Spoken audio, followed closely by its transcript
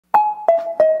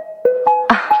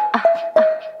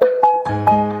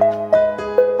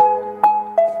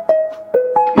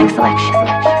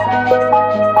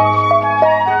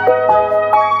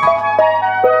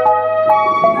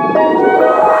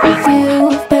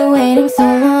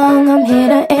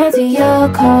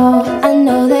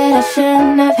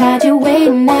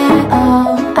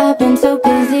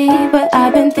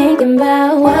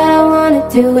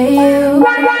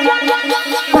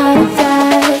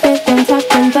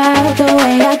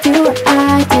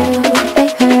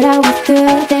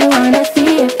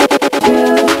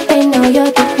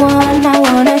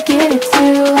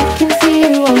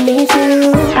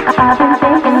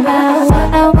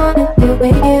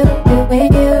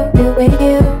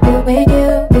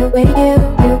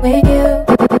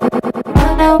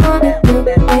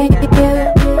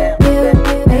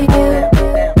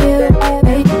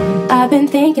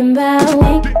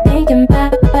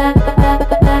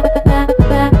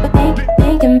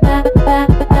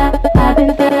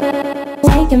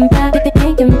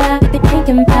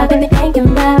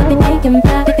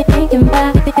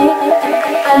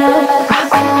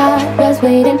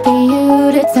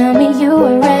you tell me you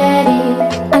were ready.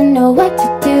 I know what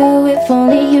to do if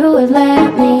only you would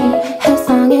let me. As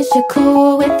long as you're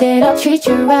cool with it, I'll treat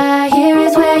you right. Here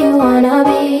is where you wanna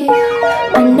be.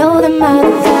 I know that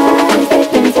my